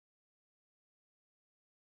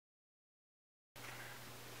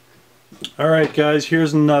Alright guys,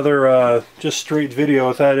 here's another just straight video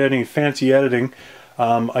without any fancy editing.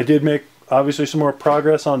 I did make obviously some more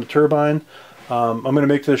progress on the turbine. I'm going to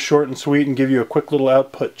make this short and sweet and give you a quick little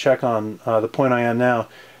output check on the point I am now.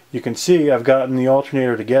 You can see I've gotten the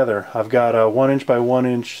alternator together. I've got 1 inch by 1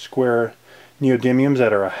 inch square neodymiums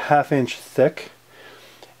that are a 1/2 inch thick,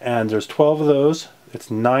 and there's 12 of those. It's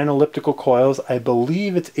 9 elliptical coils. I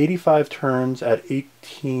believe it's 85 turns at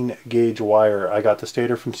 18 gauge wire. I got the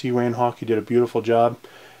stator from Seaway and Hawk. He did a beautiful job,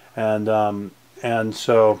 and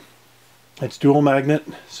so it's dual magnet.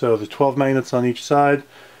 So the 12 magnets on each side.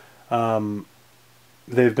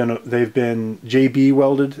 They've been JB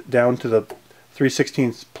welded down to the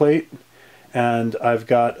 3/16 plate, and I've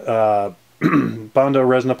got Bondo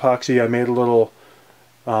resin epoxy. I made a little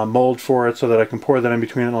mold for it so that I can pour that in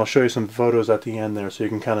between, and I'll show you some photos at the end there so you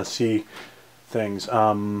can kind of see things.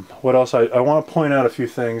 What else? I want to point out a few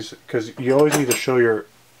things, because you always need to show your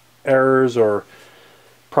errors or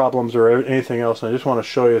problems or anything else, and I just want to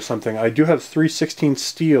show you something. I do have 3/16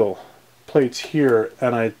 steel plates here,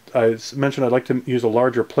 and I mentioned I'd like to use a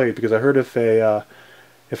larger plate because I heard if a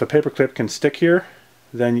paper clip can stick here,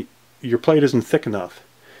 then your plate isn't thick enough.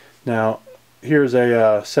 Now here's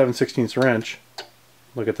a 7/16 wrench.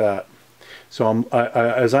 Look at that. So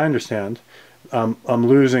as I understand, I'm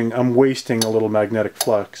wasting a little magnetic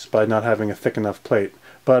flux by not having a thick enough plate.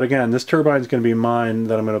 But again, this turbine is going to be mine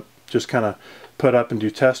that I'm going to just kind of put up and do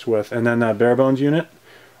test with, and then that Barebones unit,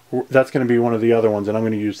 that's going to be one of the other ones, and I'm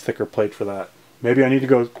going to use thicker plate for that. Maybe I need to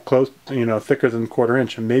go close, thicker than 1/4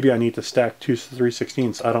 inch, and maybe I need to stack 2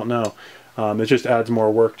 3/16. I don't know. It just adds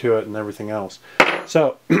more work to it and everything else.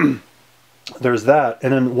 So there's that.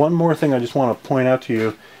 And then one more thing I just want to point out to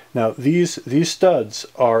you. Now these studs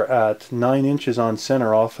are at 9 inches on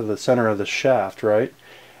center off of the center of the shaft, right?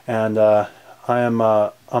 And I'm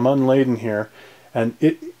unladen here, and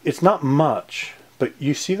it's not much, but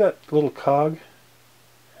you see that little cog?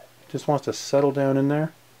 It just wants to settle down in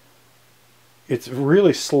there. It's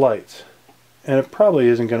really slight, and it probably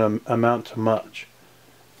isn't going to amount to much.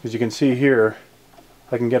 As you can see here,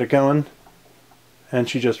 I can get it going, and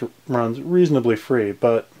she just runs reasonably free,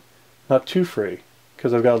 but not too free,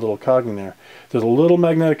 because I've got a little cog in there. There's a little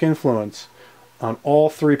magnetic influence on all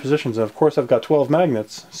 3 positions, and of course I've got 12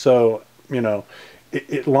 magnets, so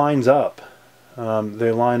it lines up.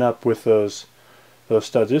 They line up with those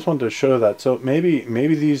studs. I just wanted to show that. So maybe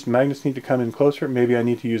these magnets need to come in closer. Maybe I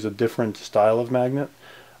need to use a different style of magnet.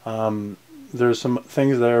 There's some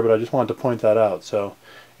things there, but I just wanted to point that out. So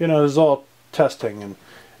this is all testing,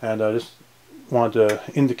 and I just wanted to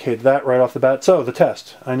indicate that right off the bat. So the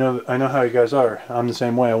test. I know how you guys are. I'm the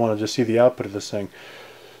same way. I want to just see the output of this thing.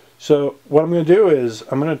 So what I'm going to do is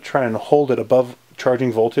I'm going to try and hold it above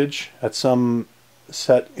charging voltage at some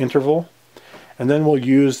set interval, and then we'll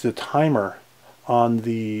use the timer on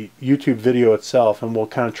the YouTube video itself, and we'll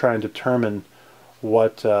kind of try and determine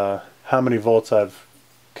how many volts I've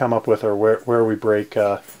come up with, or where we break,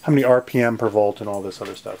 how many RPM per volt, and all this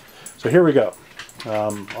other stuff. So here we go.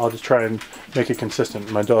 I'll just try and make it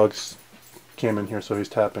consistent. My dog's came in here, so he's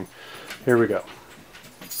tapping. Here we go.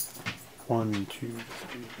 1, 2,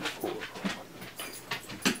 3, 4. 1,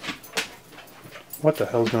 2. What the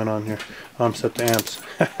hell's going on here? Oh, I'm set to amps.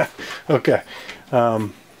 Okay.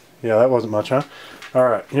 Yeah, that wasn't much, huh? All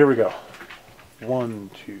right, here we go.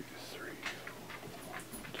 1, 2, 3.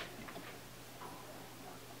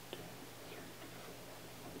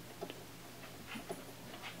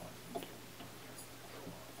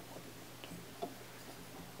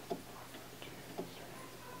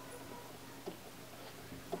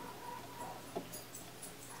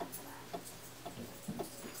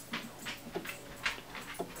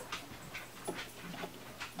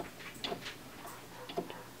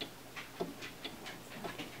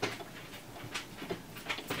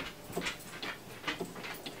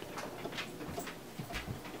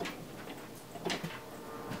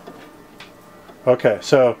 Okay,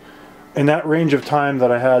 so in that range of time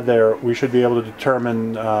that I had there, we should be able to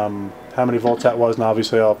determine how many volts that was, and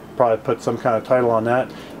obviously I'll probably put some kind of title on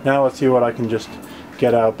that. Now let's see what I can just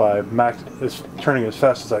get out by turning as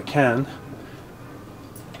fast as I can.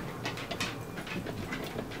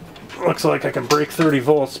 Looks like I can break 30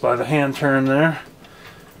 volts by the hand turn there.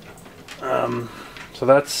 So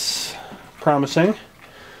that's promising.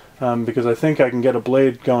 Because I think I can get a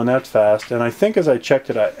blade going that fast, and I think as I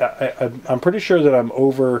checked it, I'm pretty sure that I'm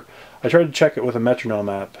over. I tried to check it with a metronome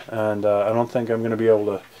app, and I don't think I'm going to be able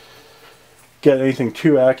to get anything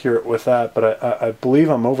too accurate with that, but I believe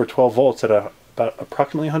I'm over 12 volts at about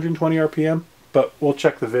approximately 120 RPM, but we'll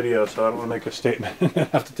check the video, so I don't want to make a statement and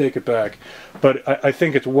have to take it back. But I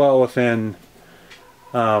think it's well within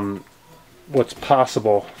what's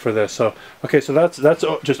possible for this. So okay, so that's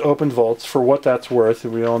just open volts for what that's worth.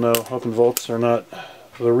 We all know open volts are not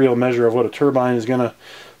the real measure of what a turbine is going to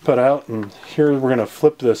put out. And here we're going to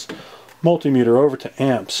flip this multimeter over to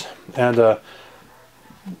amps. And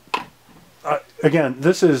again,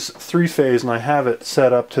 this is three-phase, and I have it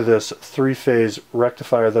set up to this three-phase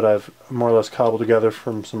rectifier that I've more or less cobbled together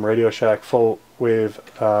from some Radio Shack full wave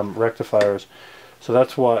rectifiers. So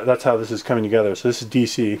that's how this is coming together. So this is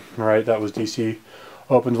DC, right? That was DC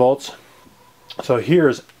open volts. So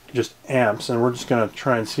here's just amps, and we're just going to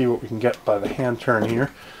try and see what we can get by the hand turn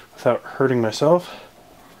here without hurting myself.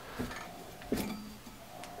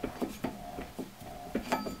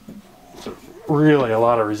 So really a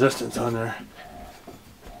lot of resistance on there.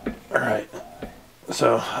 Alright,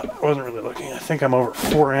 so I wasn't really looking. I think I'm over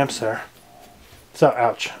 4 amps there. So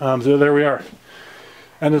ouch. So there we are.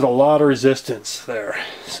 And there's a lot of resistance there.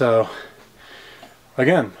 So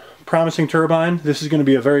again, promising turbine. This is going to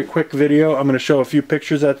be a very quick video. I'm going to show a few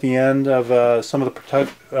pictures at the end of some of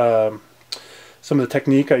the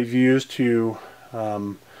technique I've used to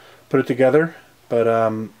put it together. But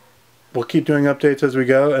we'll keep doing updates as we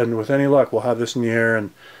go, and with any luck we'll have this in the air,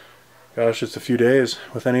 and gosh, it's a few days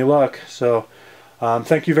with any luck. So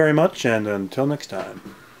thank you very much, and until next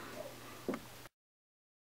time.